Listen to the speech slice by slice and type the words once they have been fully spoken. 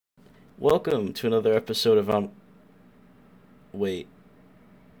Welcome to another episode of Wait,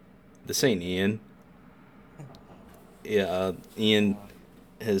 this ain't Ian. Yeah, Ian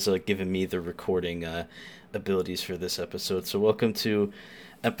Uh, has given me the recording abilities for this episode. So welcome to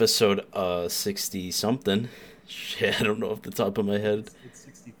episode 60 something. Shit, I don't know off the top of my head. it's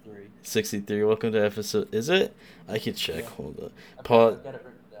 63. 63. Welcome to episode. Is it? I could check. Yeah, Hold up. I've got Paul, I've got it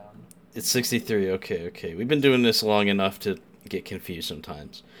written down. it's 63. Okay, okay. We've been doing this long enough to get confused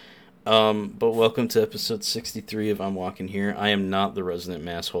sometimes. But welcome to episode 63 of I'm Walking Here. I am not the resident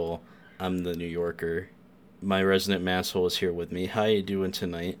masshole. I'm the New Yorker. My resident masshole is here with me. How you doing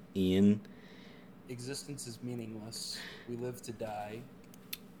tonight, Ian? Existence is meaningless. We live to die.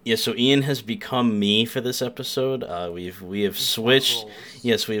 Yeah, so Ian has become me for this episode. We have We swap switched. roles.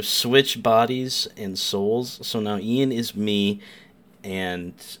 Yes, we have switched bodies and souls. So now Ian is me,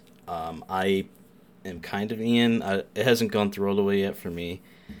 and I am kind of Ian. It hasn't gone through all the way yet for me,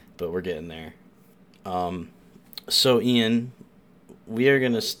 but we're getting there. Um, so Ian,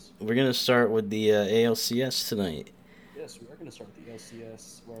 Yes. we're gonna start with the ALCS tonight. Yes, we are going to start with the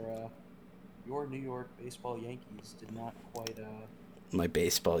LCS, where your New York baseball Yankees My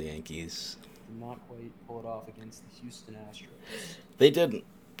baseball Yankees. did not quite pull it off against the Houston Astros. They didn't.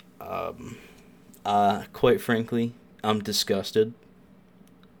 Um, quite frankly, I'm disgusted.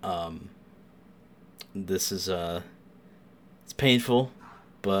 Um, this is it's painful,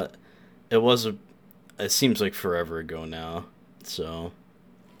 but it was a. It seems like forever ago now, so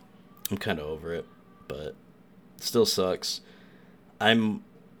I'm kind of over it, but it still sucks. I'm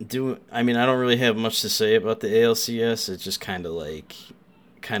I mean, I don't really have much to say about the ALCS. It's just kind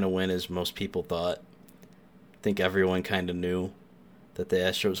of went as most people thought. I think everyone kind of knew that the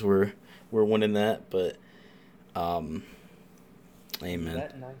Astros were winning that, but um, amen.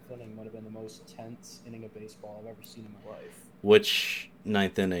 That ninth inning might have been the most tense inning of baseball I've ever seen in my life. Which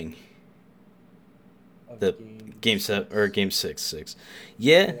ninth inning? Of The game game set or six. game six?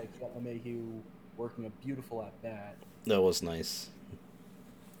 Yeah, Like, you got LeMahieu working a beautiful at bat. that was nice.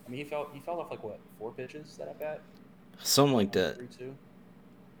 I mean, he fell off like what, four pitches that at bat? Something like that. 3-2.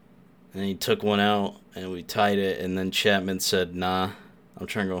 And he took one out, and we tied it. And then Chapman said, "Nah, I'm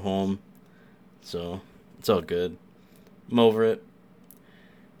trying to go home." So it's all good. I'm over it.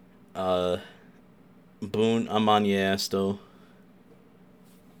 Uh, Boone, I'm on your ass though.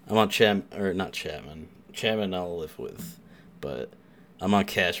 I'm on or not Chapman. Chapman I'll live with, but I'm on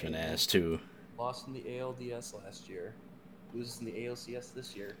Cashman ass too. Lost in the ALDS last year, loses in the ALCS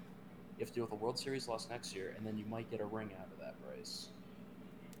this year. You have to deal with a World Series loss next year, and then you might get a ring out of that, Bryce.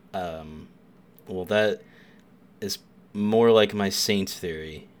 Um, well, that is more like my Saints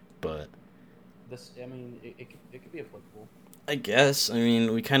theory, but I mean, it could be applicable. I guess. I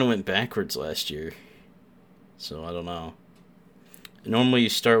mean, we kind of went backwards last year, so I don't know. Normally, you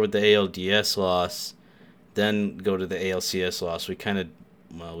start with the ALDS loss, then go to the ALCS loss.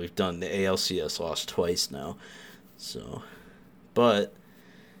 We've done the ALCS loss twice now, so. But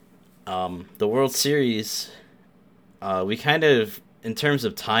the World Series, we kind of, in terms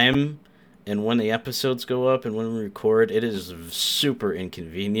of time and when the episodes go up and when we record, it is super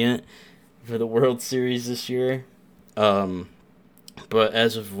inconvenient for the World Series this year. Um, but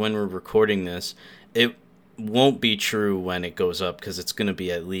as of when we're recording this, it won't be true when it goes up because it's going to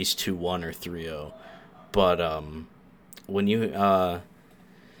be at least 2-1 or 3-0. But when you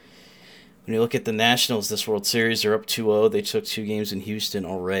when you look at the Nationals this World Series, they're up 2-0. They took two games in Houston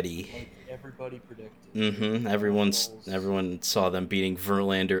already. Like everybody predicted. Mm-hmm. Nationals. Everyone saw them beating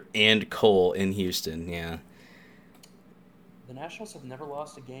Verlander and Cole in Houston. Yeah. The Nationals have never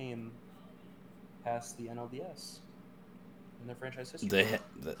lost a game past the NLDS in their franchise history.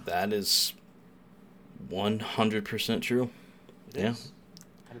 That is 100% true. It Yeah. is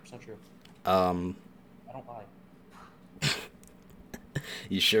 100% true. Um, I don't lie.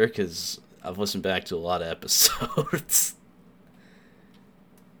 you sure? Because I've listened back to a lot of episodes.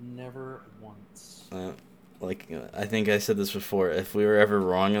 Never once. I think I said this before. If we were ever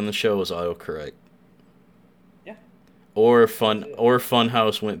wrong on the show, it was autocorrect. Yeah. Or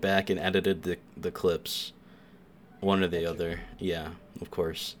Funhouse went back and edited the clips. One or the That's other. Yeah, of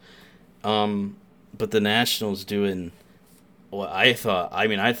course. But the Nationals doing what I thought. I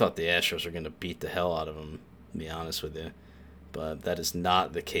mean, I thought the Astros were going to beat the hell out of them, to be honest with you. But that is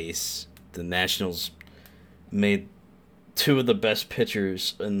not the case. The Nationals made two of the best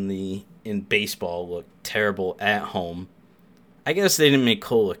pitchers in baseball look terrible at home. I guess they didn't make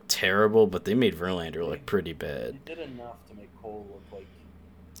Cole look terrible, but they made Verlander look pretty bad. They did enough to make Cole look like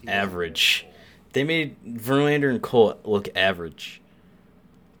he wasn't Average. good. They made Verlander and Cole look average.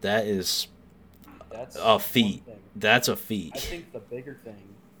 That is That's a one feat. thing. That's a I feat. think the bigger thing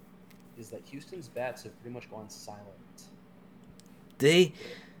is that Houston's bats have pretty much gone silent. They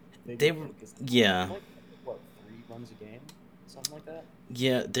They were, is yeah. like what 3 runs a game, something like that.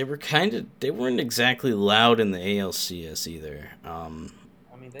 Yeah, they weren't exactly loud in the ALCS either. I mean,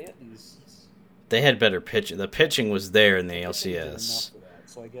 they had these. They had better pitching. The pitching was there in the They did enough ALCS, for that,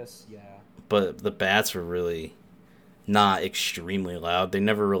 so I guess yeah. but the bats were really not extremely loud. They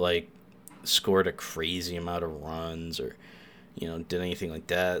never like scored a crazy amount of runs or did anything like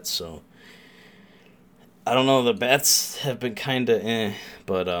that. So I don't know. The bats have been kind of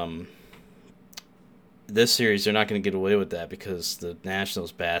but this series they're not going to get away with that because the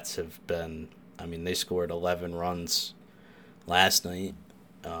Nationals bats have been. I mean, they scored 11 runs last night.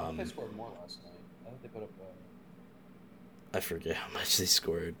 I think they scored more last night. I think they put up. I forget how much they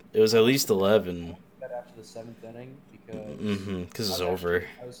scored. It was at least 11. That after the 7th inning because Because it's over.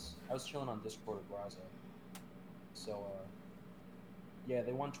 I was chilling on Discord with Raza. So yeah,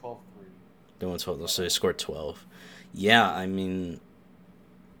 they won 12-3. They won 12, so they scored 12. Yeah, I mean,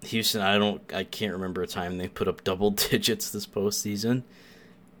 Houston. I can't remember a time they put up double digits this postseason.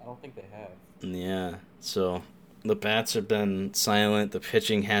 I don't think they have. Yeah, so the bats have been silent. The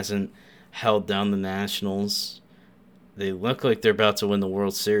pitching hasn't held down the Nationals. They look like they're about to win the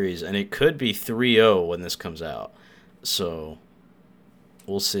World Series, and it could be 3-0 when this comes out. So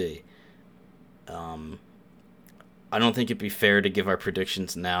we'll see. I don't think it'd be fair to give our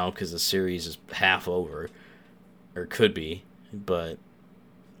predictions now because the series is half over, or could be. But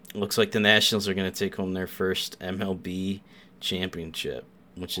it looks like the Nationals are going to take home their first MLB championship,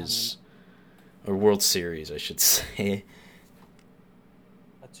 which is or World Series, I should say.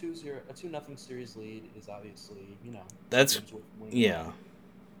 A 2-0 series lead is obviously That's winning. Yeah.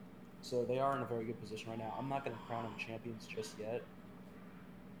 So they are in a very good position right now. I'm not going to crown them champions just yet.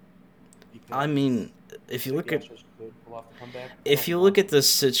 I mean, if you look at look this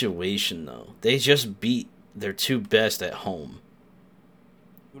situation though, they just beat their two best at home.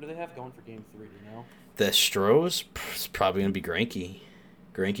 Who do they have going for Game 3? Do you know? The Astros is probably gonna be Greinke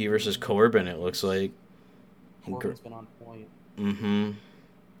versus Corbin. It looks like. Corbin's been on point. Mm-hmm. And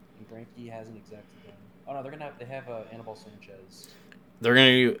Greinke hasn't exactly been. Oh no, they have Anibal Sanchez. They're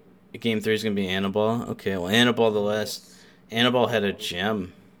gonna Game 3 is gonna be Anibal. Okay, well Anibal had a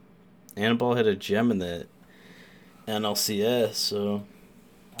gem. Anibal had a gem in the NLCS, so.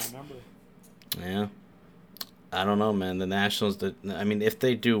 I remember. Yeah. I don't know, man. The Nationals. If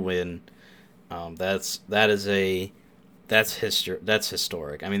they do win, that's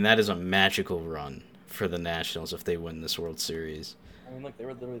historic. I mean, that is a magical run for the Nationals if they win this World Series. I mean, look, they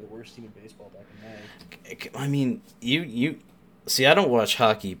were literally the worst team in baseball back in May. I mean, you see. I don't watch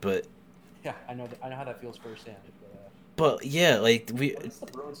hockey, but yeah, I know how that feels firsthand. But yeah, like the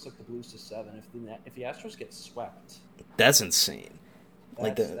Bruins took the Blues to 7. If the Astros get swept, that's insane.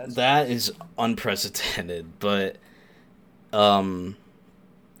 That is unprecedented. But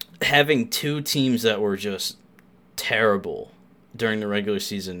having two teams that were just terrible during the regular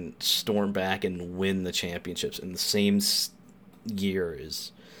season storm back and win the championships in the same year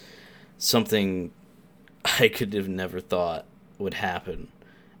is something I could have never thought would happen.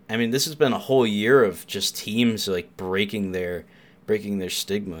 I mean, this has been a whole year of just teams like breaking their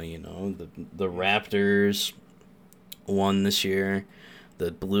stigma. The Raptors won this year.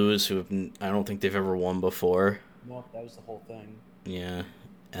 The Blues, I don't think they've ever won before. No, that was the whole thing. Yeah,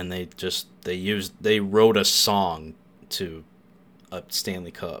 and they wrote a song to a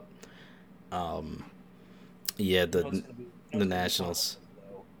Stanley Cup. Yeah, the Nationals.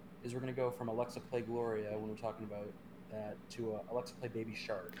 Is we're gonna go from Alexa Play Gloria when we're talking about that to Alexa Play Baby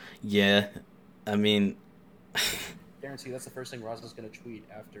Shark. Yeah, I mean, guarantee that's the first thing Roz is gonna tweet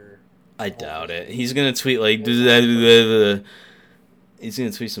after. I doubt it. He's gonna tweet like he's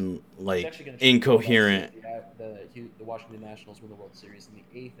gonna tweet some like incoherent. The Washington Nationals win the World Series in the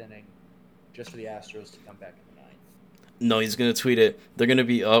 8th inning, just for the Astros to come back in the 9th. No, he's gonna tweet it. They're gonna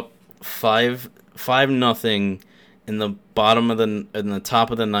be up 5-0 in the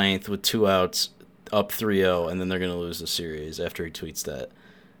top of the 9th with 2 outs, up 3-0, and then they're gonna lose the series after he tweets that.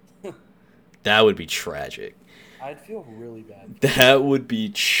 That would be tragic. I'd feel really bad. That would be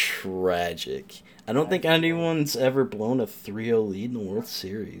tragic. I don't think anyone's ever blown a 3-0 lead in the World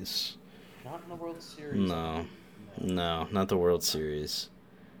Series. Not in the World Series. No, not the World Series.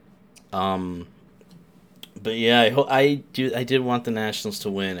 But yeah, I did want the Nationals to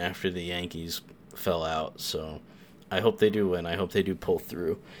win after the Yankees fell out. So I hope they do win. I hope they do pull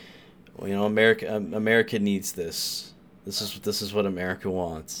through. Well, America needs this. This is what America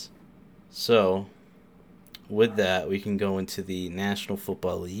wants. So, with that, we can go into the National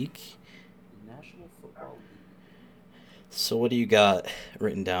Football League. So what do you got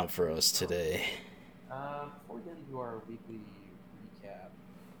written down for us today? Before we get into our weekly recap,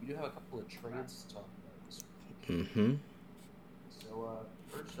 we do have a couple of trades to talk about this week. Mm-hmm. So,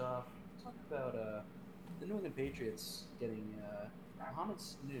 first off, talk about the New England Patriots getting Mohamed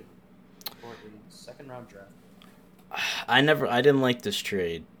Sanu for a second-round draft pick. I didn't like this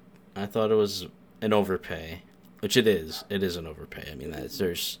trade. I thought it was an overpay, which it is. It is an overpay. I mean,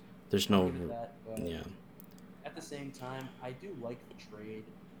 there's I'll no, give it that, but yeah. at the same time, I do like the trade.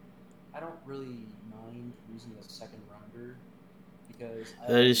 I don't really mind losing a second-rounder because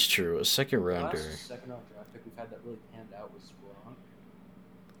That is true. A second the rounder. last second-round draft pick we've had that really panned out was Gronk.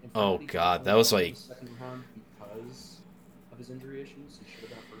 And Oh frankly, God, he that was only like went in the second round because of his injury issues. He should have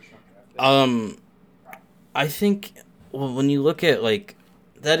been a first-round draft pick. I think when you look at like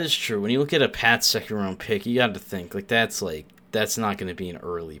that is true. When you look at a Pat's second round pick, you got to think that's not going to be an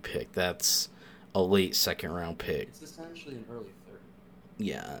early pick. That's a late second round pick. It's essentially an early third.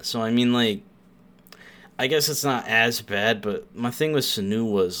 Yeah. So I mean, like, I guess it's not as bad. But my thing with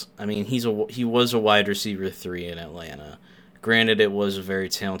Sanu was, I mean, he was a wide receiver 3 in Atlanta. Granted, it was a very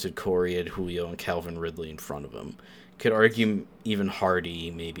talented Corey, had Julio and Calvin Ridley in front of him. Could argue even Hardy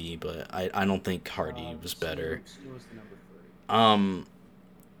maybe, but I don't think Hardy was better. Sanu was the number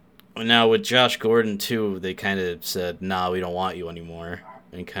 3. Now with Josh Gordon too, they kind of said, "Nah, we don't want you anymore,"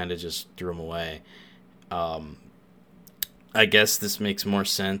 and kind of just threw him away. Um, I guess this makes more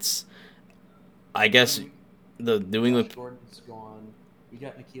sense. I guess the New England. Josh Gordon's gone. We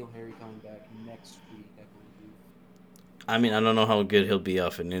got N'Keal Harry coming back next week, I believe. I mean, I don't know how good he'll be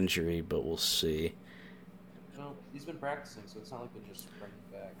off an injury, but we'll see. Well, he's been practicing, so it's not like they just bring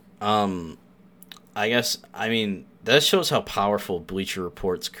him back. I guess, I mean, that shows how powerful Bleacher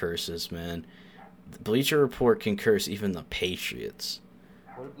Report's curse is, man. The Bleacher Report can curse even the Patriots.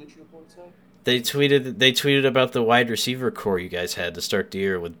 What did Bleacher Report say? They tweeted about the wide receiver core you guys had to start the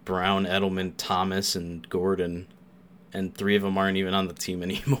year with Brown, Edelman, Thomas, and Gordon, and 3 of them aren't even on the team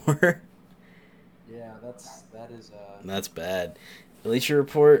anymore. Yeah, that is That's bad. Bleacher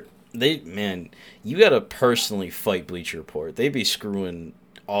Report, you gotta personally fight Bleacher Report. They be screwing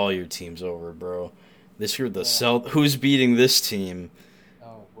all your teams over, bro. They screwed the Who's beating this team?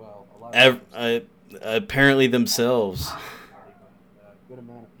 Oh well, a lot of Apparently themselves. good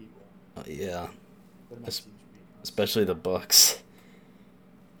amount of people. Yeah, Good amount of teams are beating us. especially the Bucks.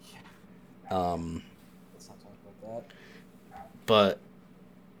 Yeah, Um, let's not talk about that. but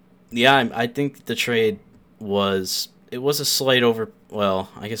yeah, I think the trade was a slight over. Well,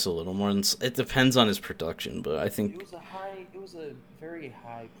 I guess a little more than it depends on his production, but I think It was a very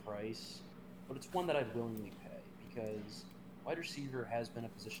high price, but it's one that I'd willingly pay because wide receiver has been a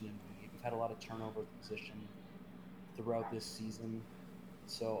position in the league. We've had a lot of turnover at the position throughout this season,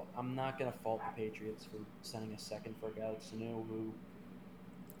 so I'm not gonna fault the Patriots for sending a second for a guy like Sanu, who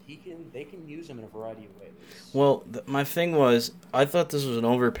they can use him in a variety of ways. well, my thing was I thought this was an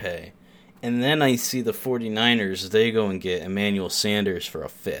overpay, and then I see the 49ers, they go and get Emmanuel Sanders for a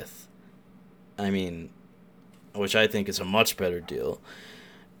 5th. I mean, which I think is a much better deal.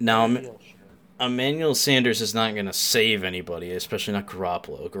 Now, Deal, sure. Emmanuel Sanders is not going to save anybody, especially not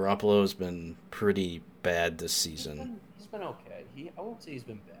Garoppolo. Garoppolo has been pretty bad this season. He's been okay. I won't say he's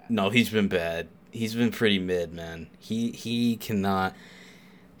been bad. No, he's been bad. He's been pretty mid, man. He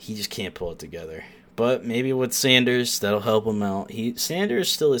just can't pull it together. But maybe with Sanders, that'll help him out.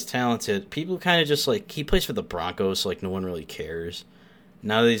 Sanders still is talented. People kind of just he plays for the Broncos, so no one really cares.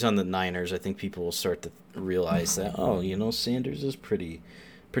 Now that he's on the Niners, I think people will start to realize that, Sanders is pretty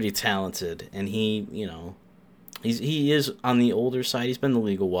talented, and he is on the older side. He's been in the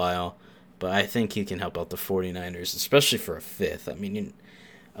league a while, but I think he can help out the 49ers, especially for a 5th. I mean,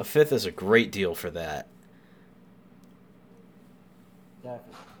 a 5th is a great deal for that.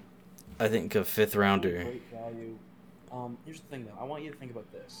 Definitely. I think a 5th rounder. Great value. Here's the thing, though. I want you to think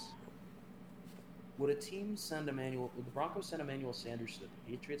about this. Would the Broncos send Emmanuel Sanders to the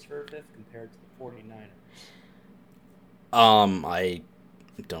Patriots for a 5th compared to the 49ers? I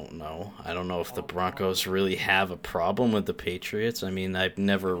don't know. I don't know if the Broncos really have a problem with the Patriots. I mean, I've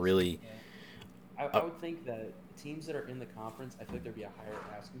never really. Yeah. I would think that teams that are in the conference, I feel like there'd be a higher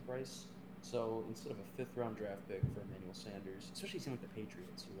asking price. So instead of a 5th round draft pick for Emmanuel Sanders, especially a team like the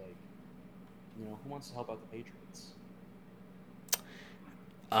Patriots, who wants to help out the Patriots?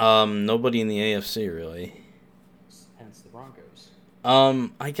 Nobody in the AFC really. Hence the Broncos.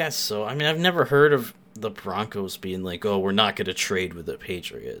 I guess so. I mean, I've never heard of the Broncos being like, "Oh, we're not going to trade with the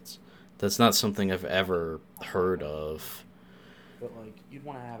Patriots." That's not something I've ever heard of. But you'd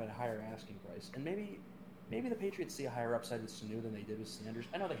want to have a higher asking price, and maybe the Patriots see a higher upside with Sanu than they did with Sanders.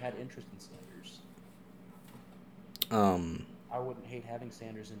 I know they had interest in Sanders. I wouldn't hate having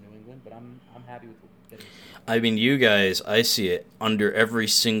Sanders in New England, but I'm happy with getting Sanders. I mean, you guys, I see it under every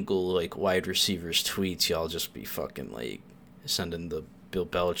single like wide receiver's tweets. Y'all just be fucking like sending the Bill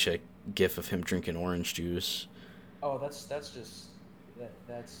Belichick gif of him drinking orange juice. Oh, that's just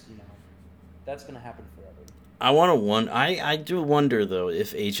that's that's gonna happen forever. I do wonder though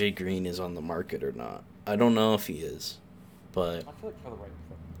if AJ Green is on the market or not. I don't know if he is, but I feel like for the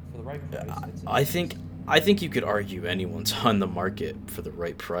right price, it's I think you could argue anyone's on the market for the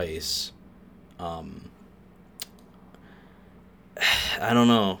right price. I don't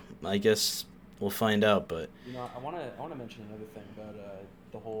know. I guess we'll find out. But I wanna mention another thing about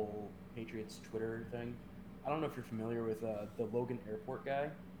the whole Patriots Twitter thing. I don't know if you're familiar with the Logan Airport guy.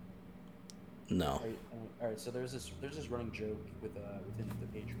 no. All right. So there's this running joke within the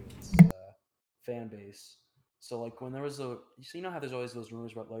Patriots fan base. So like when there was you know how there's always those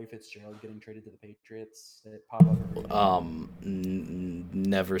rumors about Larry Fitzgerald getting traded to the Patriots that pop up every now and then?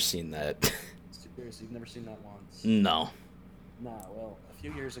 Never seen that. Seriously, you've never seen that once? No. Nah. Well, a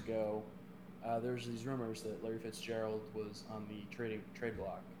few years ago, there was these rumors that Larry Fitzgerald was on the trade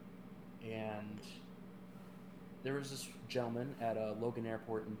block, and there was this gentleman at Logan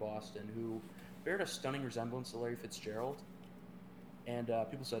Airport in Boston who bared a stunning resemblance to Larry Fitzgerald, and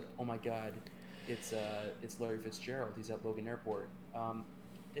people said, "Oh my God, it's Larry Fitzgerald. He's at Logan Airport."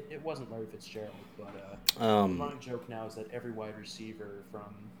 It wasn't Larry Fitzgerald, but the running joke now is that every wide receiver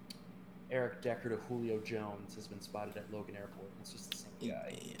from Eric Decker to Julio Jones has been spotted at Logan Airport. It's just the same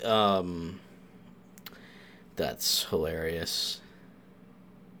guy. That's hilarious.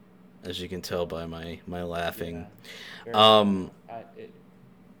 As you can tell by my laughing. Yeah,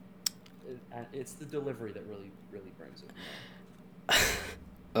 it's the delivery that really brings it.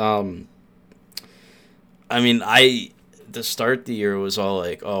 I mean, to start the year was all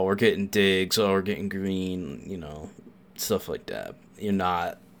like, oh, we're getting Diggs, oh, we're getting Green, stuff like that. You're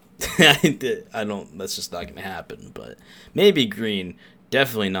not. I don't. That's just not gonna happen. But maybe Green,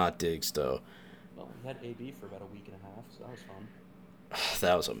 definitely not Diggs though. Well, we had AB for about a week and a half, so that was fun.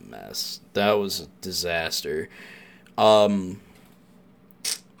 That was a mess. That was a disaster. I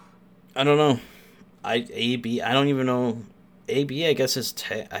don't know. AB. I don't even know. AB. I guess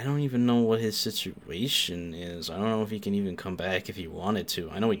I don't even know what his situation is. I don't know if he can even come back if he wanted to.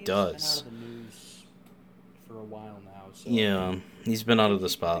 I know he does. He's been out of the news for a while now. So yeah, he's been out of the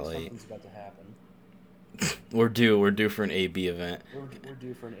spotlight. Something's about to happen. We're due for an AB event. We're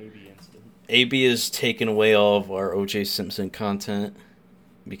due for an AB incident. AB is taking away all of our O.J. Simpson content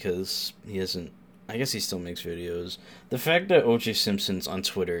because he isn't. I guess he still makes videos. The fact that O.J. Simpson's on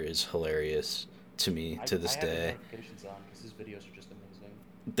Twitter is hilarious to me to this day. I have notifications on because his videos are just amazing.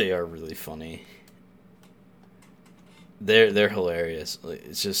 They are really funny. They're hilarious.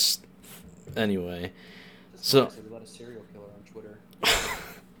 It's just anyway. So we let a serial killer on Twitter.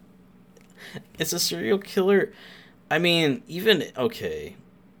 It's a serial killer. I mean, even okay.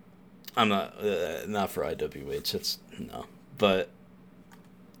 I'm not for IWH. It's no, but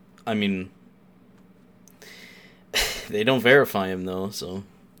I mean, they don't verify him though. So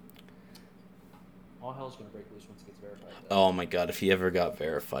all hell's gonna break loose once it gets verified. Oh my god, if he ever got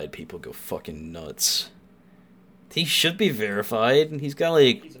verified, people go fucking nuts. He should be verified. He's got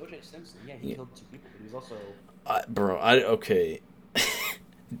like. He's O.J. Simpson. Yeah, he killed 2 people, but he's also. Okay.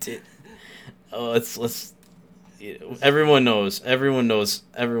 Let's. Everyone knows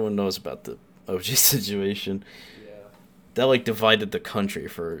about the OJ situation. Yeah. That like divided the country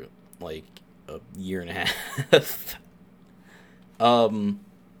for like a year and a half.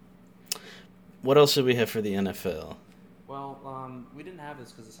 What else did we have for the NFL? Well, we didn't have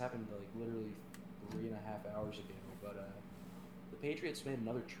this because this happened like literally 3.5 hours ago. But the Patriots made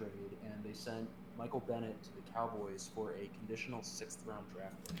another trade and they sent Michael Bennett to the Cowboys for a conditional 6th-round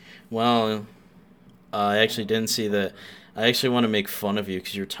draft pick. Well. I actually didn't see that. I actually want to make fun of you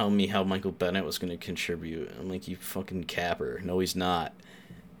because you're telling me how Michael Bennett was going to contribute. I'm like, you fucking capper. No, he's not.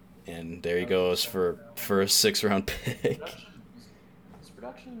 And there he goes for a 6th-round pick. His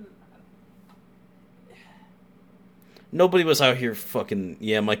production. Nobody was out here fucking.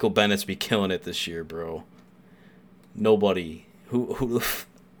 Yeah, Michael Bennett's be killing it this year, bro. Nobody. Who?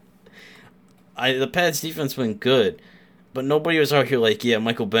 The Pats defense been good, but nobody was out here like, yeah,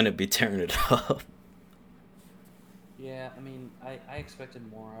 Michael Bennett be tearing it up. Yeah, I mean, I expected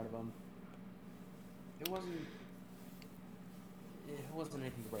more out of him. It wasn't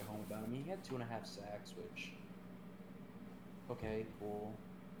anything to write home about. I mean, he had 2.5 sacks, which. Okay, cool.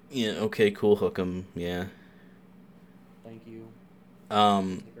 Yeah, okay, cool, hook 'em, yeah. Thank you.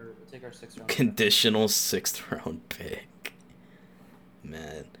 We'll take our 6th round. Conditional 6th-round pick.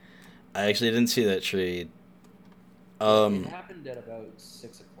 Man, I actually didn't see that trade. It Um, happened at about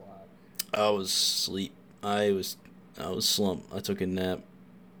 6 o'clock. I was asleep. I was slumped. I took a nap.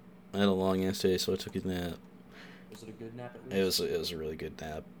 I had a long ass day, so I took a nap. Was it a good nap at least? It was a really good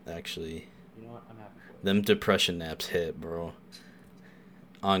nap, actually. You know what? I'm happy for you. Them depression naps hit, bro.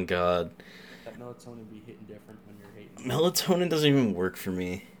 On God. That melatonin be hitting different when you're hating. Melatonin doesn't even work for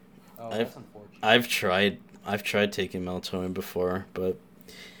me. Oh, that's unfortunate. I've tried taking melatonin before, but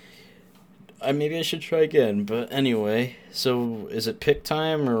maybe I should try again. But anyway, so is it pick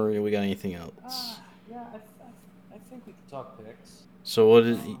time or we got anything else? Yeah, I think we could talk picks. So what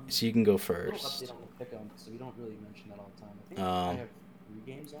is so you can go A little first. update on the pick 'em, so we don't really mention that all the time. I think I have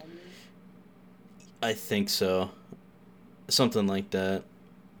 3 games on you. I think so. Something like that.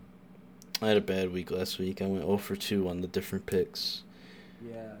 I had a bad week last week. I went 0 for 2 on the different picks.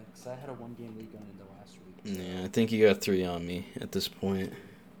 Yeah, because I had a 1-game lead going into last week. So. Yeah, I think you got 3 on me at this point.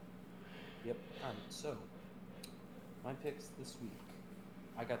 Yep. Alright, so my picks this week.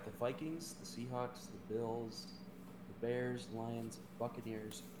 I got the Vikings, the Seahawks, the Bills, the Bears, Lions,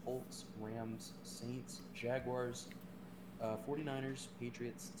 Buccaneers, Colts, Rams, Saints, Jaguars, 49ers,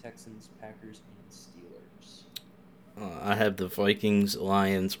 Patriots, Texans, Packers, and Steelers. I have the Vikings,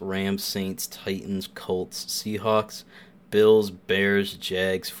 Lions, Rams, Saints, Titans, Colts, Seahawks, Bills, Bears,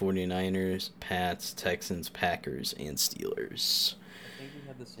 Jags, 49ers, Pats, Texans, Packers, and Steelers. I think we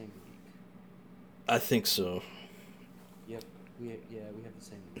have the same week. I think so. Yep. We have the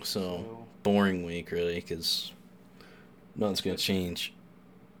same week. So boring week, really, because nothing's going to change.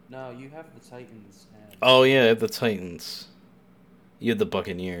 No, you have the Titans. And Oh, yeah, I have the Titans. You have the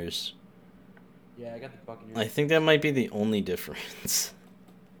Buccaneers. yeah, I got the Buccaneers. I think that might be the only difference.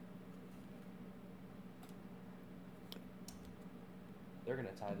 They're going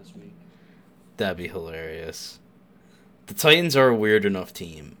to tie this week. That'd be hilarious. The Titans are a weird enough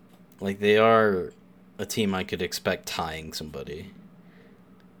team. Like, they are a team I could expect tying somebody.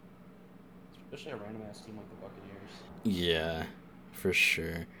 Especially a random ass team like the Buccaneers. Yeah, for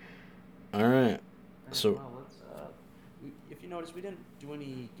sure. Alright. So, well, let's. If you notice, we didn't do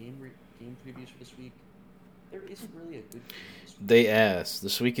any game previews for this week. There isn't really a good game this week. they asked.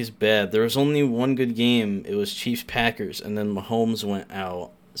 This week is bad. There was only one good game. It was Chiefs-Packers, and then Mahomes went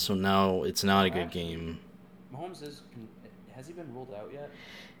out. So now it's not a good game. Mahomes has he been ruled out yet?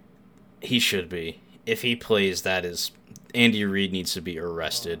 He should be. If he plays, that is... Andy Reid needs to be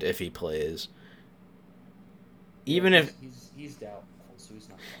arrested if he plays. Even if... He's doubtful, so he's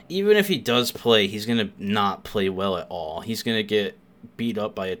not playing. Even if he does play, he's going to not play well at all. He's going to get beat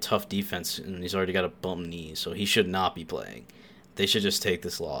up by a tough defense, and he's already got a bum knee, so he should not be playing. They should just take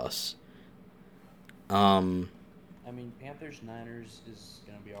this loss. I mean, Panthers-Niners is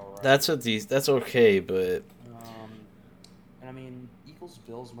going to be all right. That's okay, but... And I mean,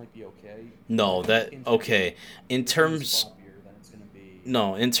 Eagles-Bills might be okay. No, okay. In terms... Then it's going to be...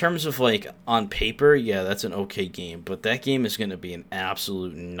 No, in terms of, like, on paper, yeah, that's an okay game. But that game is going to be an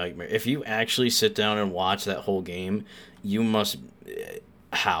absolute nightmare. If you actually sit down and watch that whole game, you must...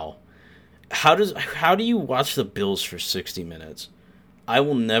 How? How do you watch the Bills for 60 minutes? I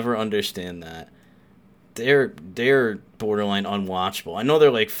will never understand that. They're borderline unwatchable. I know they're,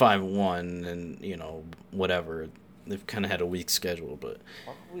 like, 5-1 and, you know, whatever. They've kind of had a weak schedule, but...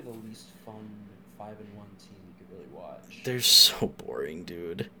 Probably the least fun 5-1 team you could really watch. They're so boring,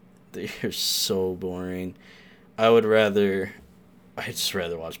 dude. They're so boring. I'd just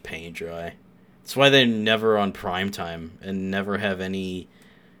rather watch paint dry. That's why they're never on primetime and never have any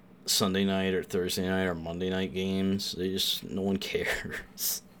Sunday night or Thursday night or Monday night games. No one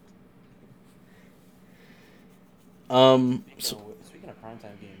cares. Speaking of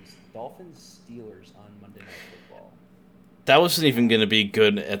primetime games, Dolphins-Steelers on Monday Night Football. That wasn't even going to be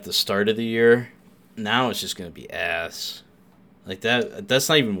good at the start of the year. Now it's just going to be ass. Like that's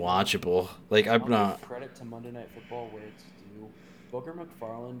not even watchable. Like I'm not. Give credit to Monday Night Football where it's due. Booger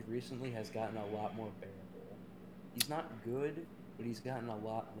McFarland recently has gotten a lot more bearable. He's not good, but he's gotten a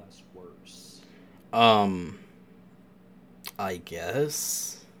lot less worse. I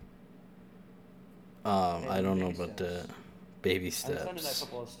guess. I don't know about that. Baby steps. Sunday Night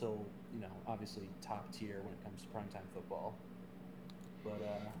Football is still, obviously top tier when it comes to primetime football. But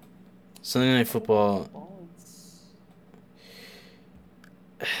Sunday Night Football,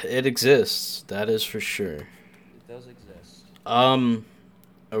 it exists. That is for sure. It does exist. Are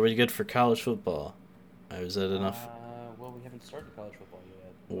we good for college football? Or is that enough? Well, we haven't started college football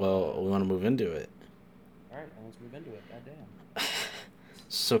yet. Well, we want to move into it. All right, let's move into it. Goddamn.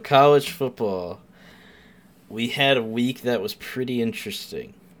 So college football. We had a week that was pretty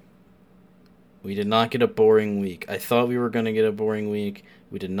interesting. We did not get a boring week. I thought we were going to get a boring week.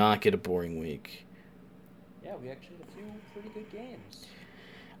 We did not get a boring week. Yeah, Yeah, we actually had a few pretty good games.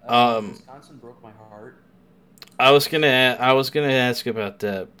 Wisconsin broke my heart. I was gonna ask about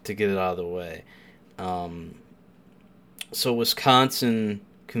that to get it out of the way. So Wisconsin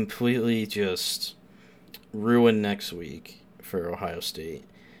completely just ruined next week for Ohio State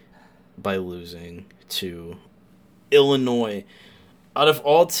by losing to Illinois. Out of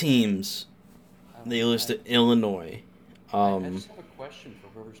all teams, they lose to Illinois. I just have a question for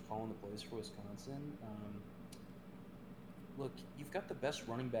whoever's calling the plays for Wisconsin. Look, you've got the best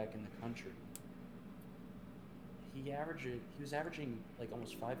running back in the country. He was averaging like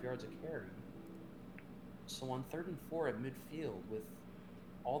almost 5 yards a carry. So on 3rd and 4 at midfield with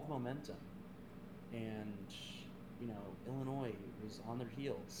all the momentum, and Illinois was on their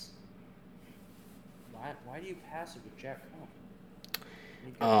heels. Why do you pass it with Jack Cohn?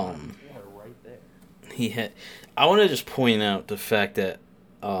 You've got right there. I want to just point out the fact that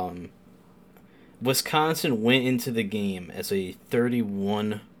Wisconsin went into the game as a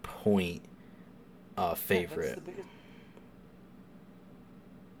 31-point favorite. That's the biggest...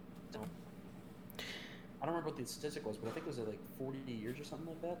 I don't remember what the statistic was, but I think it was like 40 years or something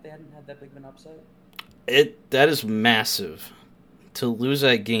like that. They hadn't had that big of an upset. That is massive. To lose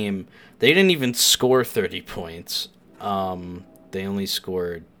that game, they didn't even score 30 points. They only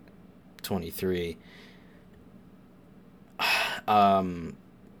scored 23.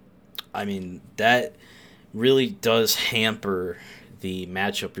 I mean, that really does hamper the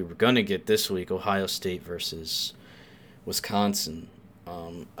matchup we were going to get this week, Ohio State versus Wisconsin.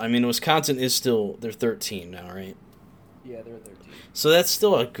 I mean, Wisconsin is still, they're 13 now, right? Yeah, they're 13. So that's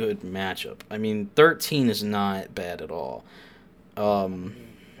still a good matchup. I mean, 13 is not bad at all. Going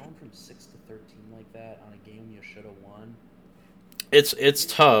from 6 to 13 like that on a game you should have won. It's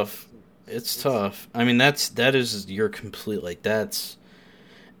tough. It's tough. I mean, that is your complete, like, that's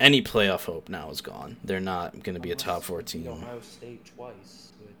any playoff hope now is gone. They're not going to be a top 4 team. Ohio State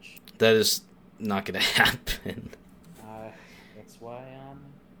twice, which that is not going to happen. That's why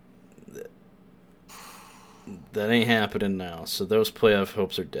that ain't happening now. So those playoff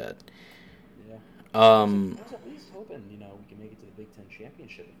hopes are dead. Yeah. I was at least hoping, we can make it to the Big Ten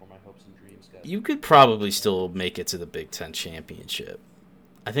championship before my hopes and dreams got. You could probably still make it to the Big Ten championship.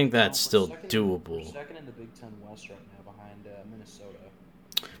 I think that's still doable. We're second in the Big Ten West right now, behind Minnesota.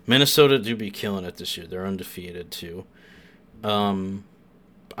 Minnesota do be killing it this year. They're undefeated too.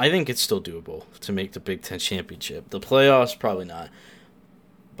 I think it's still doable to make the Big Ten championship. The playoffs, probably not.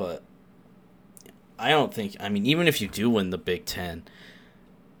 But I don't think, I mean, even if you do win the Big Ten,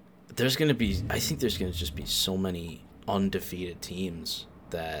 I think there's going to just be so many undefeated teams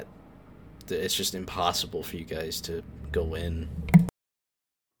that it's just impossible for you guys to go in.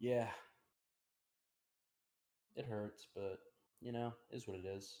 Yeah. It hurts, but, is what it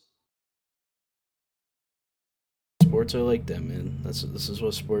is. Sports are like that, man. This is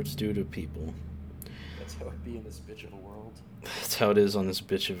what sports do to people. That's how it be in this bitch of a world. That's how it is on this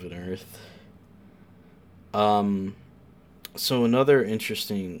bitch of an earth. So another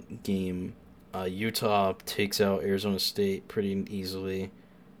interesting game, Utah takes out Arizona State pretty easily. I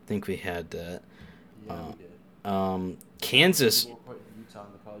think we had that. Yeah, we did. Kansas. We'll put Utah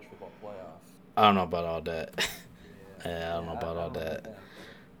in the college football playoff. I don't know about all that. Yeah, I don't know about all that. that.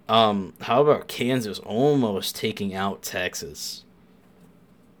 How about Kansas almost taking out Texas?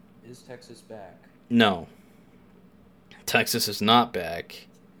 Is Texas back? No. Texas is not back.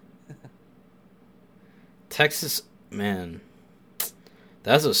 Texas, man,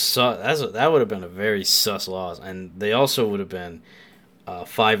 that would have been a very sus loss, and they also would have been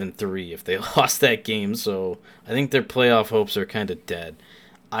 5-3 if they lost that game. So I think their playoff hopes are kind of dead.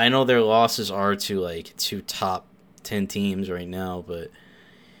 I know their losses are to two top 10 teams right now, but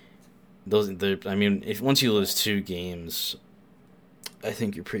once you lose 2 games, I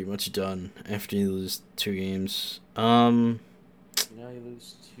think you're pretty much done after you lose 2 games. You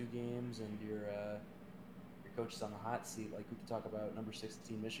lose 2 games and your coach is on the hot seat. Like, we could talk about number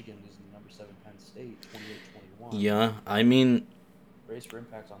 16 Michigan losing to number 7 Penn State, 28-21. Yeah, I mean, brace for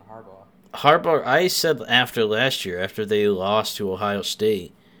impact on Harbaugh. I said after last year, after they lost to Ohio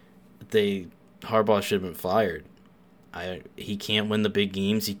State, Harbaugh should have been fired. He can't win the big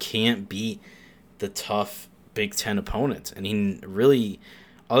games. He can't beat the tough Big Ten opponents. And he really,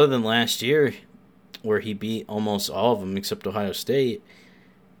 other than last year, where he beat almost all of them except Ohio State,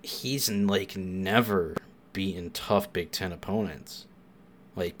 he's never beaten tough Big Ten opponents.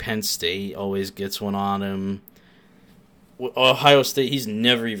 Like Penn State always gets one on him. Ohio State, he's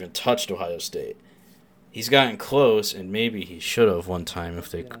never even touched Ohio State. He's gotten close, and maybe he should have one time if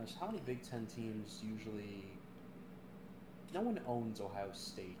they. How many Big Ten teams usually? No one owns Ohio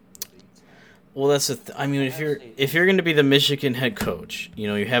State in the Big Ten. Well, that's I mean, if you're going to be the Michigan head coach,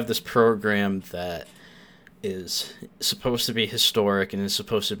 you have this program that is supposed to be historic and is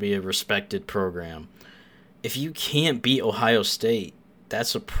supposed to be a respected program. If you can't beat Ohio State,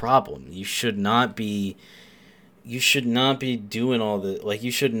 that's a problem. You should not be doing all the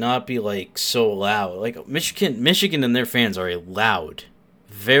you should not be so loud. Like Michigan and their fans are a loud,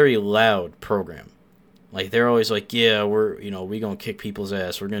 very loud program. Like they're always like, yeah, we're we gonna kick people's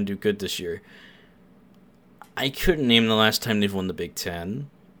ass. We're gonna do good this year. I couldn't name the last time they've won the Big Ten.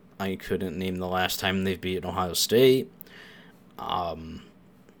 I couldn't name the last time they've beaten Ohio State.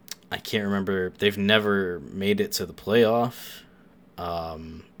 I can't remember. They've never made it to the playoff.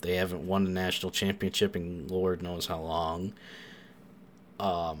 They haven't won a national championship in Lord knows how long.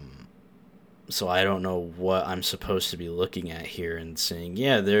 So I don't know what I'm supposed to be looking at here and saying,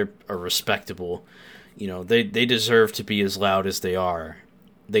 yeah, they're a respectable. They deserve to be as loud as they are.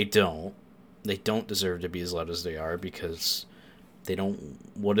 They don't. They don't deserve to be as loud as they are because they don't.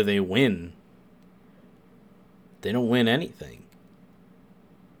 What do they win? They don't win anything.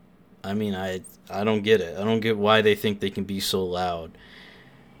 I mean, I don't get it. I don't get why they think they can be so loud.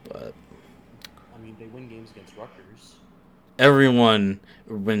 But I mean, they win games against Rutgers. Everyone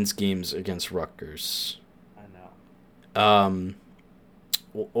wins games against Rutgers. I know.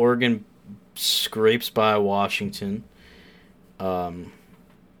 Oregon scrapes by Washington.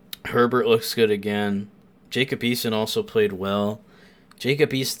 Herbert looks good again. Jacob Eason also played well.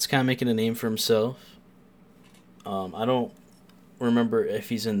 Jacob Eason's kind of making a name for himself. I don't remember if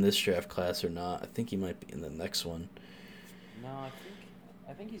he's in this draft class or not. I think he might be in the next one. No,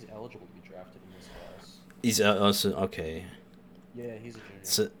 I think he's eligible to be drafted in this class. He's also okay. Yeah, he's a junior.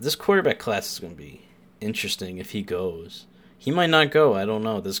 So this quarterback class is going to be interesting if he goes. He might not go. I don't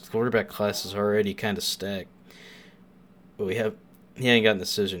know. This quarterback class is already kind of stacked. But he ain't gotten a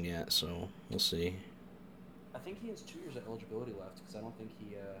decision yet, so we'll see. I think he has 2 years of eligibility left because I don't think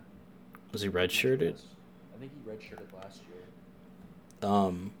he. Was he redshirted? I think he redshirted last year.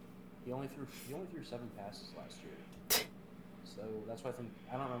 He only threw 7 passes last year. So that's why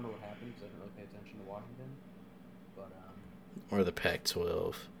I don't remember what happened because I didn't really pay attention to Washington. But or the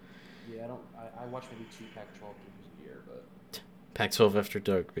Pac-12. Yeah, I watched maybe 2 Pac-12 games a year, but Pac-12 after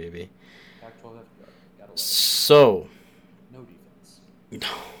dark, baby. Pac-12 after dark. Gotta love it. So. No defense. No.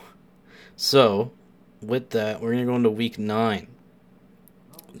 So, with that, we're gonna go into week 9.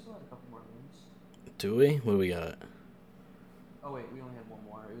 Oh, we still had a couple more games. Do we? What do we got? Oh wait, we only had one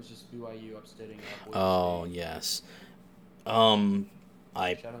more. It was just BYU upsetting. Oh yes. Shout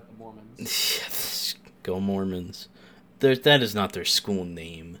out the Mormons. Yes, go Mormons. That is not their school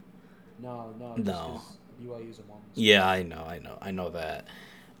name. No. BYU's a Mormon. Yeah, I know that.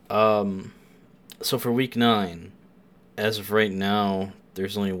 So for week 9, as of right now,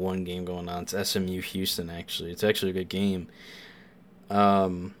 there's only one game going on. It's SMU Houston. Actually, it's actually a good game. But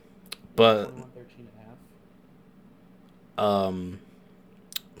 21-13.5.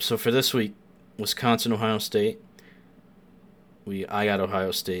 So for this week, Wisconsin, Ohio State. I got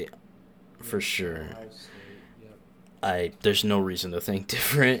Ohio State for sure. Ohio State, yep. There's no reason to think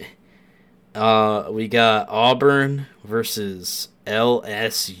different. We got Auburn versus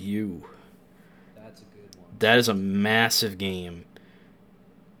LSU. That's a good one. That is a massive game.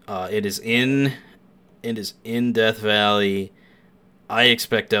 It is in Death Valley. I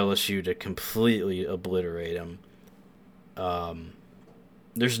expect LSU to completely obliterate them.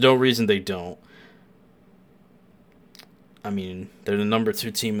 There's no reason they don't. I mean, they're the number 2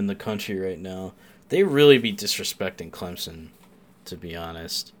 team in the country right now. They really be disrespecting Clemson, to be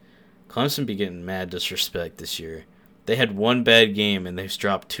honest. Clemson be getting mad disrespect this year. They had one bad game and they've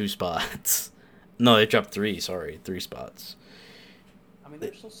dropped 2 spots. No, they dropped 3 spots. I mean,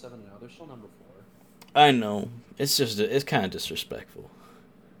 they're still 7-0. They're still number 4. I know. It's kind of disrespectful.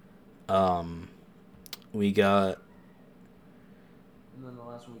 We got. And then the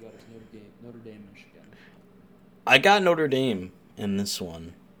last one we got is Notre Dame, Michigan. I got Notre Dame in this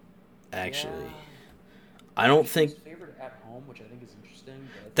one, actually. Yeah. I don't think. Favored at home, which I think is interesting.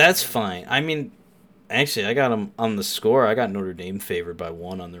 But that's fine. I mean, actually, I got them on the score. I got Notre Dame favored by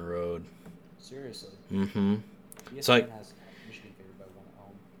 1 on the road. Seriously. Mm-hmm. ESPN So has Michigan favored by 1 at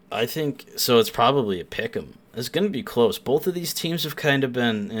home. I think so. It's probably a pick 'em. It's going to be close. Both of these teams have kind of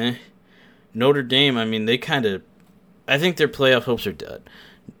been. Notre Dame. I mean, they kind of. I think their playoff hopes are dead,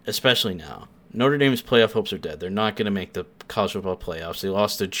 especially now. Notre Dame's playoff hopes are dead. They're not going to make the college football playoffs. They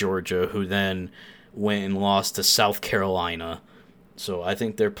lost to Georgia, who then went and lost to South Carolina. So I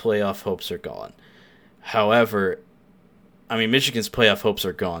think their playoff hopes are gone. However, I mean, Michigan's playoff hopes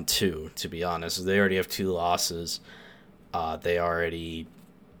are gone too, to be honest. They already have 2 losses. They already,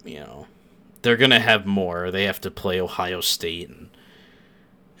 they're gonna have more. They have to play Ohio State, and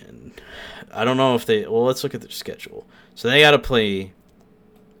I don't know if they. Well, let's look at their schedule. So they got to play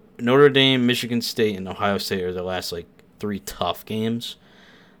Notre Dame, Michigan State, and Ohio State are their last like 3 tough games.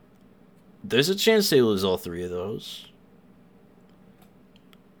 There's a chance they lose all 3 of those.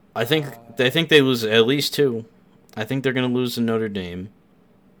 I think they lose at least 2. I think they're gonna lose to Notre Dame.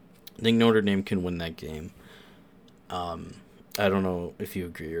 I think Notre Dame can win that game. I don't know if you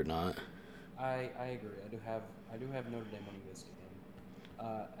agree or not. I agree. I do have Notre Dame winning this game.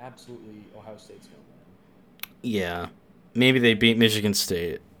 Absolutely, Ohio State's going to win. Yeah, maybe they beat Michigan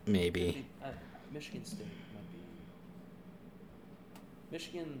State. Maybe. Michigan State might be.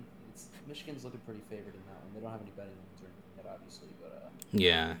 Michigan's looking pretty favored in that one. They don't have any betting lines or anything yet, obviously, but.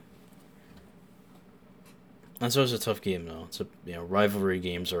 Yeah. That's always a tough game, though. It's rivalry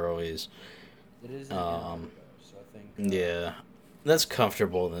games are always. It is. So I think. Yeah, that's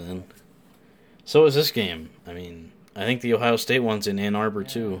comfortable then. So is this game. I mean, I think the Ohio State one's in Ann Arbor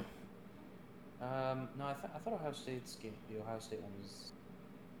too. No, I thought Ohio State's game. The Ohio State one was.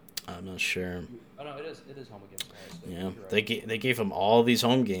 I'm not sure. Oh no, it is home against Ohio State. Yeah, right. they gave them all these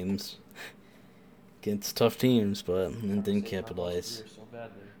home games against tough teams, but it didn't capitalize. So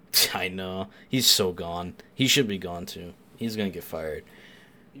badly. I know. He's so gone. He should be gone too. He's gonna get fired.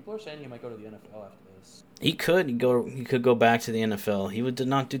 People are saying he might go to the NFL after this. He could go back to the NFL. He did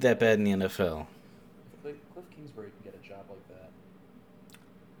not do that bad in the NFL. Cliff Kingsbury can get a job like that.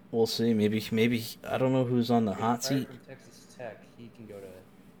 We'll see. Maybe I don't know who's on the hot seat. From Texas Tech, he can go to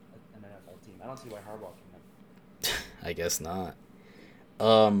an NFL team. I don't see why Harbaugh can. I guess not.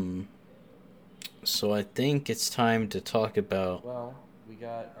 So I think it's time to talk about. Well, we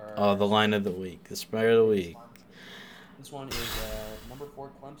got our. The line of the week, the spread of the week. This one is number 4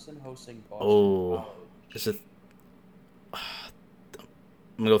 Clemson hosting Boston College. Is it? I'm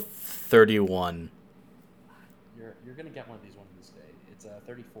gonna go 31. You're gonna get one of these one of this day. It's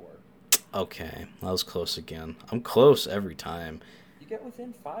 34. Okay, that was close again. I'm close every time. You get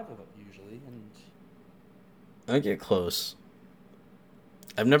within 5 of it usually, and I get close.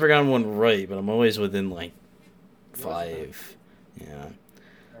 I've never gotten one right, but I'm always within like 5. Yeah.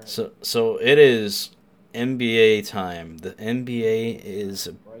 Right. So it is NBA time. The NBA is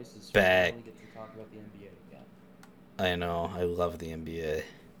back. Get to talk about the NBA again. I know. I love the NBA.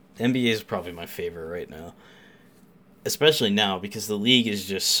 The NBA is probably my favorite right now. Especially now because the league is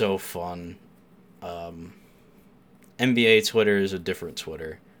just so fun. NBA Twitter is a different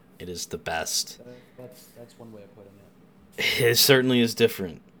Twitter. It is the best. That's one way of putting it. It certainly is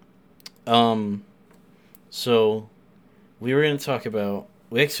different. So we were going to talk about.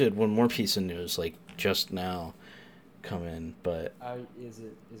 We actually had one more piece of news, like just now, come in, but is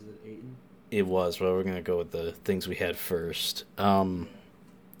it Ayton? It was, but we're going to go with the things we had first.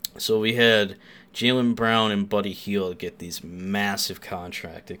 So we had Jaylen Brown and Buddy Hield get these massive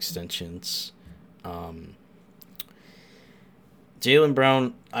contract extensions. Jaylen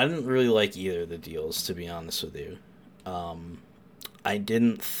Brown, I didn't really like either of the deals, to be honest with you. I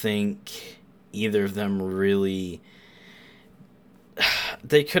didn't think either of them really.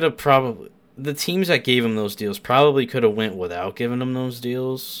 They could have probably. The teams that gave him those deals probably could have went without giving him those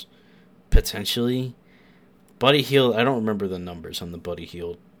deals, potentially. Buddy Hield, I don't remember the numbers on the Buddy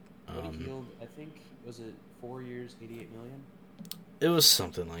Hield. Buddy Hield, I think, was it 4 years, $88 million? It was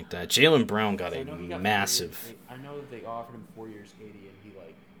something like that. Jaylen Brown got massive. I know that they offered him 4 years, 80, and he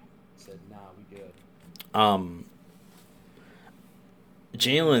said, "Nah, we good."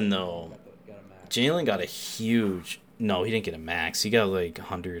 Jaylen though, Jaylen got a huge. No, he didn't get a max. He got like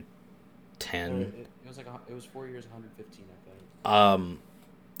 110. It was 4 years, 115, I think.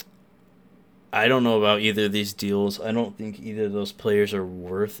 I don't know about either of these deals. I don't think either of those players are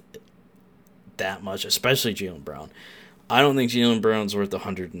worth that much, especially Jaylen Brown. I don't think Jaylen Brown's worth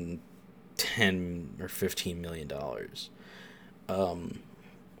 $110 or $15 million.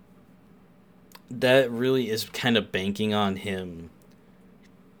 That really is kind of banking on him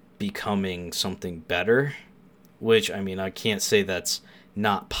becoming something better, which, I mean, I can't say that's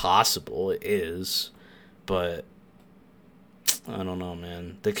not possible. It is, but I don't know,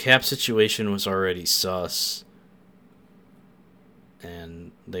 man. The cap situation was already sus,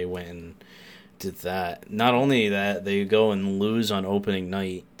 and they went and did that. Not only that, they go and lose on opening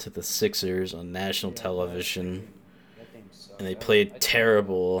night to the Sixers on national television, and they played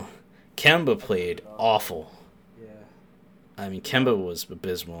terrible. Kemba played awful. Yeah. I mean, Kemba was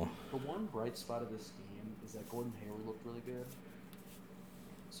abysmal. The one bright spot of this game is that Gordon Hayward looked really good.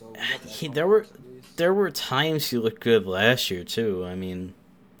 So there were times he looked good last year too. I mean,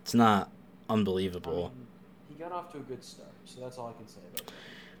 it's not unbelievable. He got off to a good start, so that's all I can say about that.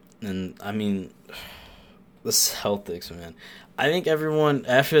 And I mean, the Celtics, man. I think everyone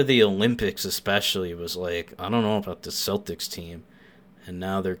after the Olympics, especially, was like, I don't know about the Celtics team, and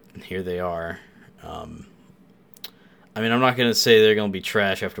now here. They are. I mean, I'm not gonna say they're gonna be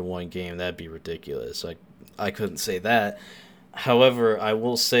trash after one game. That'd be ridiculous. I couldn't say that. However, I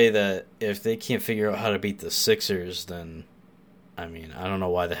will say that if they can't figure out how to beat the Sixers, then I mean, I don't know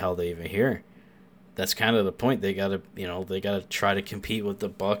why the hell they even here. That's kind of the point. They gotta try to compete with the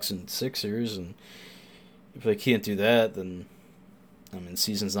Bucks and Sixers, and if they can't do that, then I mean,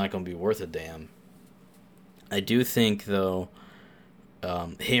 season's not gonna be worth a damn. I do think though,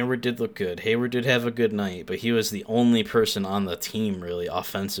 Hayward did look good. Hayward did have a good night, but he was the only person on the team really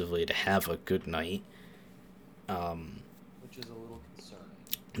offensively to have a good night. Which is a little concerning.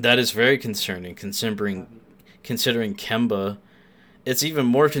 That is very concerning, considering Kemba. It's even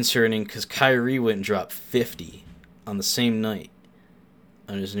more concerning because Kyrie went and dropped 50 on the same night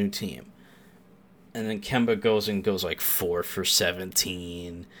on his new team. And then Kemba goes like 4 for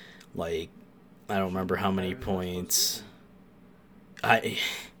 17. Like, I don't remember how many points. I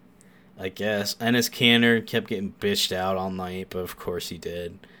guess. Enes Kanter kept getting bitched out all night, but of course he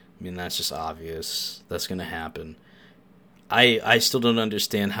did. I mean, that's just obvious. That's going to happen. I still don't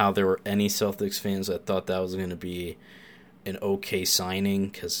understand how there were any Celtics fans that thought that was going to be an okay signing,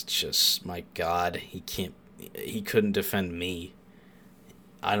 because just, my God, he couldn't defend me.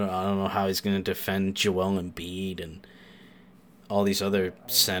 I don't know how he's going to defend Joel Embiid and all these other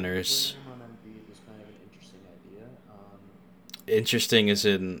centers. Embiid was kind of an interesting idea. Interesting as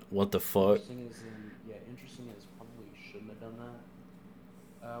in what the fuck? Interesting as probably shouldn't have done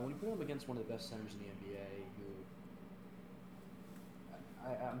that. When you put him against one of the best centers in the NBA,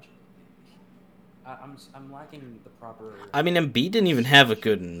 I'm lacking the proper. I mean, Embiid didn't even have a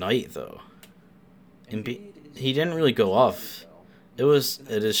good night though. Embiid, he didn't really go off. It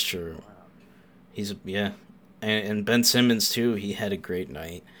is true. And Ben Simmons too. He had a great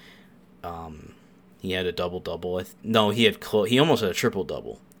night. He had a double-double. He almost had a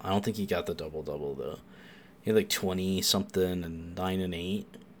triple-double. I don't think he got the double-double though. He had like 20 something and 9 and 8,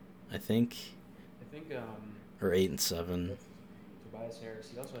 I think. Or 8 and 7. Tobias Harris,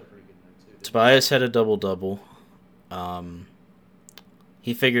 he also had a pretty good night too. Tobias had a double-double.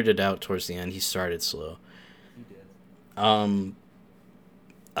 He figured it out towards the end. He started slow. He did.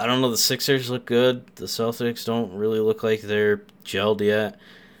 I don't know. The Sixers look good. The Celtics don't really look like they're gelled yet.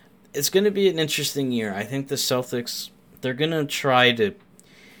 It's going to be an interesting year. I think the Celtics, they're going to try to...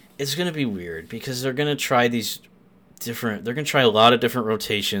 It's going to be weird because they're going to try they're going to try a lot of different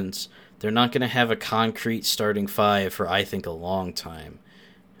rotations. They're not going to have a concrete starting five for, I think, a long time.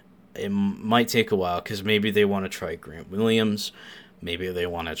 It might take a while because maybe they want to try Grant Williams. Maybe they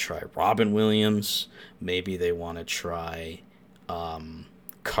want to try Robin Williams. Maybe they want to try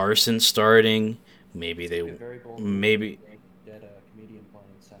Carson starting. Maybe they... Maybe... Comedian playing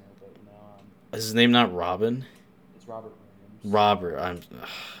center, but no. Is his name not Robin? It's Robert Williams. Robert.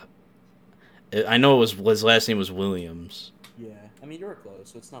 I know his last name was Williams. Yeah. I mean, you were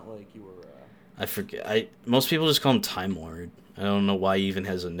close, so it's not like you were... I forget. Most people just call him Time Lord. I don't know why he even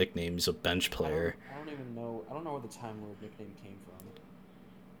has a nickname. He's a bench player. I don't even know. I don't know where the Time Lord nickname came from.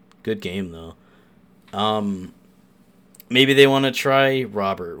 Good game, though. Maybe they want to try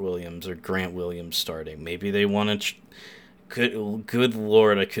Robert Williams or Grant Williams starting. Maybe they want to... Good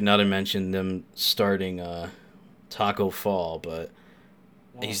Lord, I could not have mentioned them starting Taco Fall, but...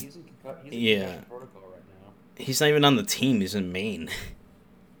 No, he's in protocol right now. He's not even on the team. He's in Maine.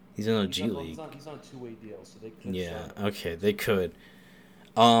 He's in a G League. He's on a two-way deal, so they could. Yeah, okay, they could.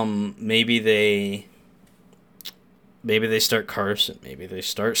 Maybe they start Carson. Maybe they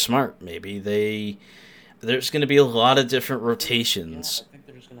start Smart. There's going to be a lot of different rotations. Yeah, I think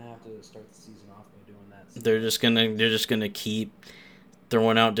they're just going to have to start the season off by doing that. They're just going to keep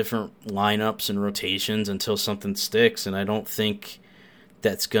throwing out different lineups and rotations until something sticks, and I don't think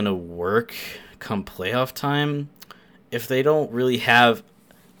that's going to work come playoff time. If they don't really have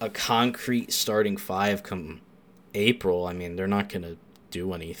a concrete starting five come April, I mean, they're not going to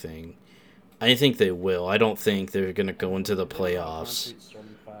do anything. I think they will. I don't think they're going to go into the playoffs. Concrete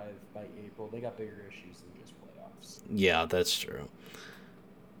starting five by April. They got bigger issues than just playoffs. Yeah, that's true.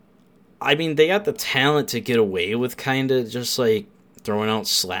 I mean, they got the talent to get away with kind of just like throwing out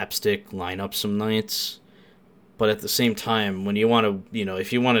slapstick lineups some nights. But at the same time, when you want to,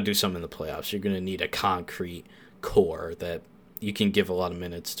 if you want to do something in the playoffs, you're going to need a concrete core that you can give a lot of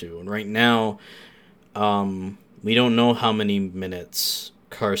minutes to. And right now, we don't know how many minutes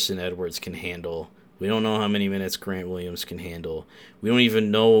Carson Edwards can handle. We don't know how many minutes Grant Williams can handle. We don't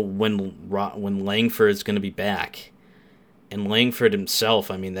even know when Langford's going to be back. And Langford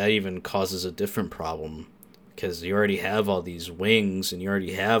himself, I mean, that even causes a different problem because you already have all these wings and you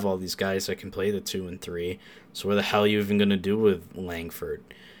already have all these guys that can play the 2 and 3. So what the hell are you even going to do with Langford?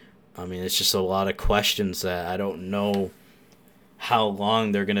 I mean, it's just a lot of questions that I don't know how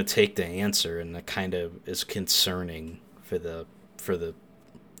long they're going to take to answer, and that kind of is concerning for the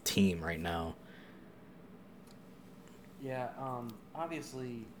team right now. Yeah,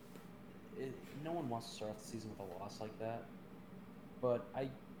 obviously, no one wants to start off the season with a loss like that. But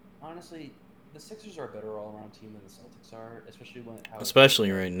honestly, the Sixers are a better all-around team than the Celtics are,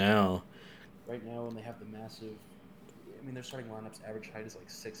 especially right now. Right now, when they have the massive, I mean, their starting lineup's average height is like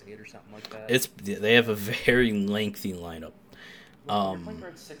 6'8" or something like that. They have a very lengthy lineup. Your point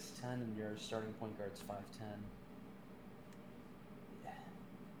guard's 6'10" and your starting point guard's 5'10".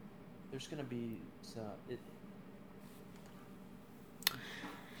 There's gonna be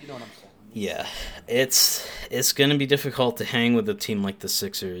you know what I'm saying. Yeah, it's going to be difficult to hang with a team like the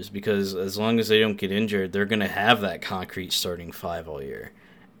Sixers because as long as they don't get injured, they're going to have that concrete starting 5 all year.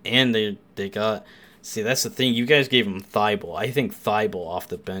 And they got... See, that's the thing. You guys gave him Thibault. I think Thibault off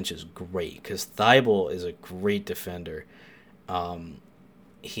the bench is great because Thibault is a great defender.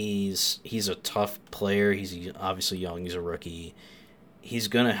 He's a tough player. He's obviously young. He's a rookie. He's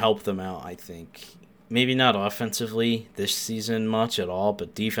going to help them out, I think. Maybe not offensively this season much at all,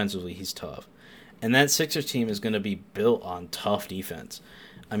 but defensively he's tough. And that Sixers team is going to be built on tough defense.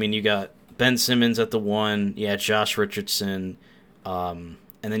 I mean, you got Ben Simmons at the 1, you had Josh Richardson, and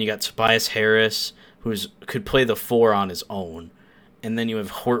then you got Tobias Harris, who could play the 4 on his own. And then you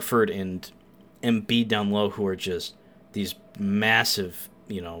have Horford and Embiid down low, who are just these massive,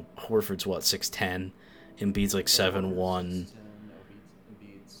 Horford's 6'10", Embiid's 7'1".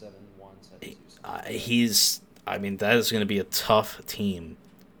 That is going to be a tough team,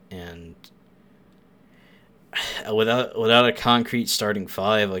 and without a concrete starting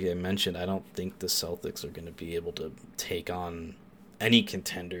 5, like I mentioned, I don't think the Celtics are going to be able to take on any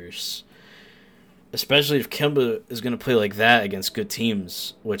contenders, especially if Kemba is going to play like that against good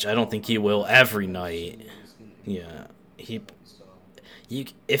teams, which I don't think he will every night. Yeah,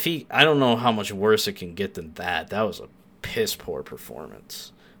 I don't know how much worse it can get than that. That was a piss poor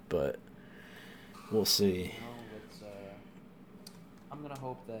performance, but. We'll see. I'm going to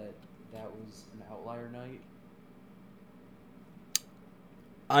hope that was an outlier night.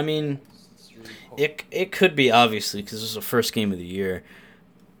 I mean, it could be, obviously, because this is the first game of the year.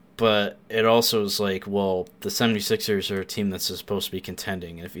 But it also is the 76ers are a team that's supposed to be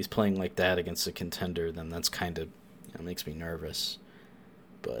contending. And if he's playing like that against a contender, then that's kind of makes me nervous.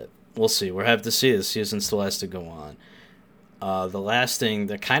 But we'll see. We'll have to see. The season still has to go on. The last thing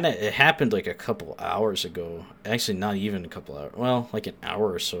that it happened a couple hours ago. Actually, not even a couple hours. Well, an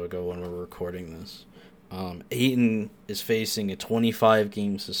hour or so ago when we were recording this. Ayton is facing a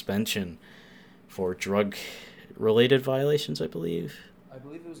 25-game suspension for drug-related violations, I believe. I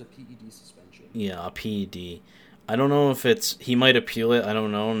believe it was a PED suspension. Yeah, a PED. I don't know if he might appeal it. I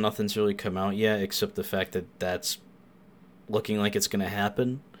don't know. Nothing's really come out yet, except the fact that that's looking like it's going to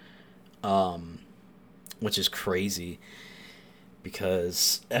happen. Which is crazy.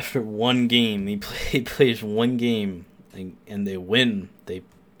 Because after one game, he plays one game, and they win. They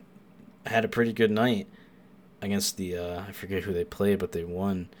had a pretty good night against I forget who they played, but they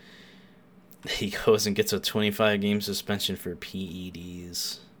won. He goes and gets a 25-game suspension for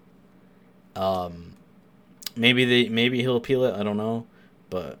PEDs. Maybe he'll appeal it. I don't know,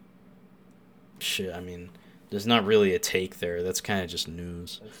 but shit. I mean, there's not really a take there. That's kind of just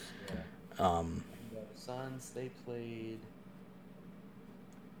news. The Suns, they played.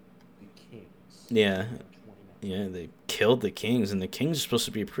 Yeah, they killed the Kings, and the Kings are supposed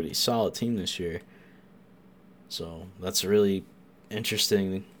to be a pretty solid team this year. So that's really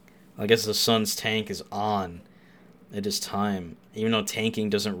interesting. I guess the Suns' tank is on. It is time, even though tanking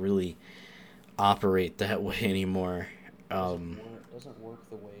doesn't really operate that way anymore. Doesn't work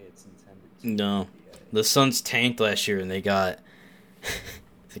the way it's intended to. No, the Suns tanked last year, and they got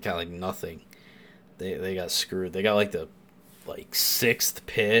nothing. They got screwed. They got the 6th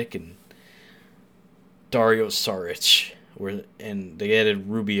pick and Dario Saric, and they added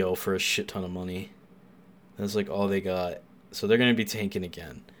Rubio for a shit ton of money. That's all they got. So they're going to be tanking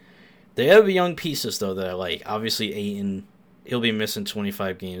again. They have young pieces, though, that I like. Obviously, Ayton, he'll be missing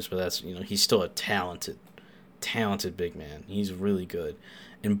 25 games, but that's, he's still a talented big man. He's really good.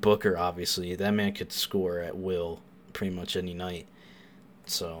 And Booker, obviously, that man could score at will pretty much any night.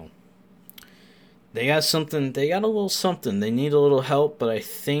 So they got something. They got a little something. They need a little help, but I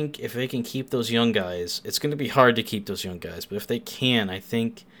think if they can keep those young guys, it's going to be hard to keep those young guys. But if they can, I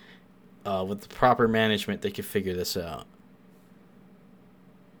think with the proper management, they can figure this out.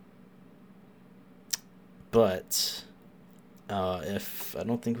 But if I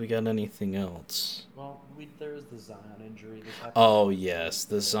don't think we got anything else. Well, there's the Zion injury. Oh yes,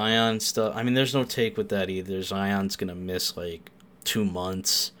 the Zion stuff. I mean, there's no take with that either. Zion's gonna miss like 2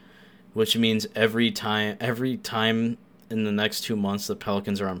 months, which means every time in the next 2 months the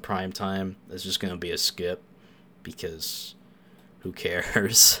Pelicans are on prime time, it's just gonna be a skip because who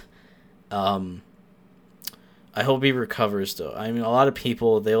cares? I hope he recovers though. I mean, a lot of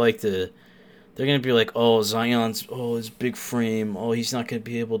people they're gonna be like, oh, Zion's, oh, his big frame, oh, he's not gonna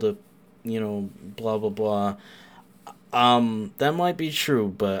be able to, blah blah blah. That might be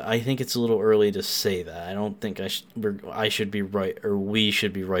true, but I think it's a little early to say that. I don't think I should be right, or we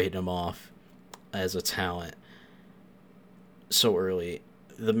should be writing him off as a talent so early.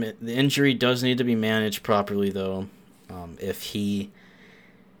 The injury does need to be managed properly though. If he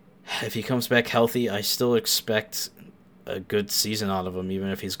comes back healthy, I still expect a good season out of him, even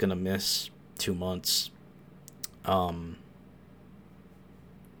if he's gonna miss 2 months.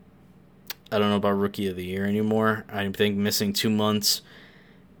 I don't know about Rookie of the Year anymore. I think missing 2 months,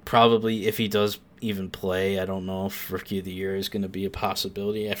 probably if he does even play, I don't know if Rookie of the Year is going to be a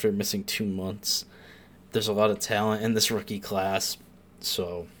possibility after missing 2 months. There's a lot of talent in this rookie class,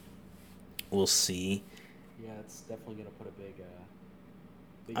 so we'll see. Yeah, it's definitely going to put a big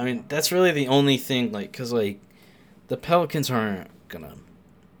I mean, that's really the only thing, because the Pelicans aren't going to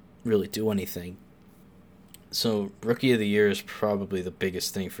really do anything. So Rookie of the Year is probably the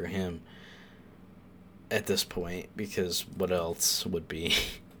biggest thing for him at this point, because what else would be?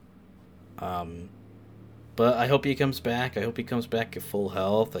 But I hope he comes back. I hope he comes back at full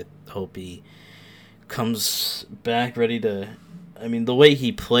health. I hope he comes back ready to... I mean, the way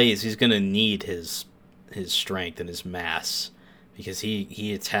he plays, he's going to need his strength and his mass, because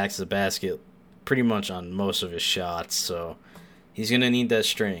he attacks the basket pretty much on most of his shots, so he's going to need that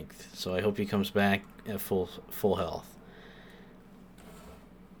strength. So I hope he comes back at full health.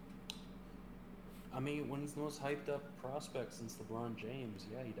 I mean, when he's the most hyped up prospect since LeBron James,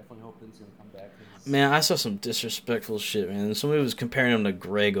 yeah, you definitely hope that he's going to come back. Man, I saw some disrespectful shit, man. Somebody was comparing him to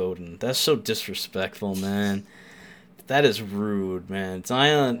Greg Oden. That's so disrespectful, man. That is rude, man.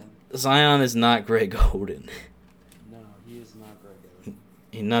 Zion is not Greg Oden. No, he is not Greg Oden.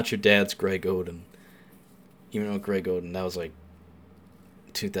 He's not your dad's Greg Oden. Even though Greg Oden, that was like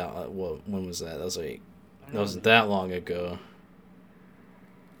 2000. When was that? That wasn't that long ago.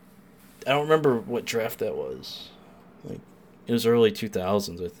 I don't remember what draft that was. It was early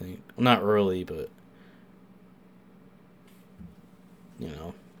 2000s, I think. Well, not early, but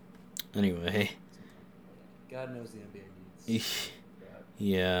Anyway. God knows the NBA needs.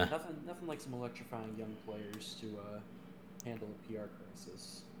 Yeah. Nothing like some electrifying young players to handle a PR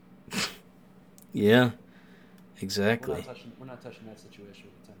crisis. Yeah. Exactly. We're not touching that situation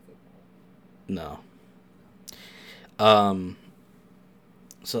with the 10 football. No.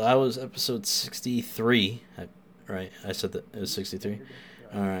 So that was episode 63, right? I said that it was 63?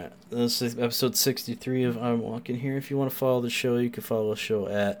 All right. This is episode 63 of I'm Walking Here. If you want to follow the show, you can follow the show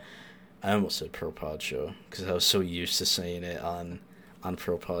at... I almost said ProPod Show, because I was so used to saying it on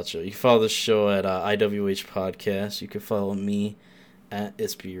ProPod Show. You can follow the show at IWH Podcast. You can follow me at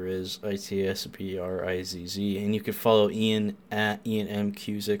ItsBriz, ITSBRIZZ. And you can follow Ian at Ian M.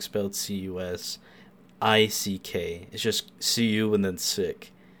 Cusick, spelled CUSICK. It's just CU and then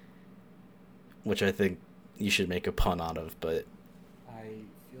sick, which I think you should make a pun out of, but I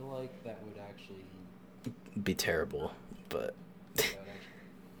feel like that would actually be terrible, but that would actually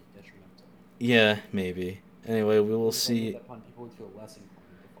be detrimental. Yeah, maybe. Anyway, we will see. That pun, people would feel less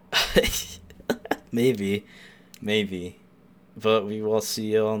inclined to follow. Maybe, but we will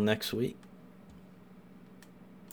see you all next week.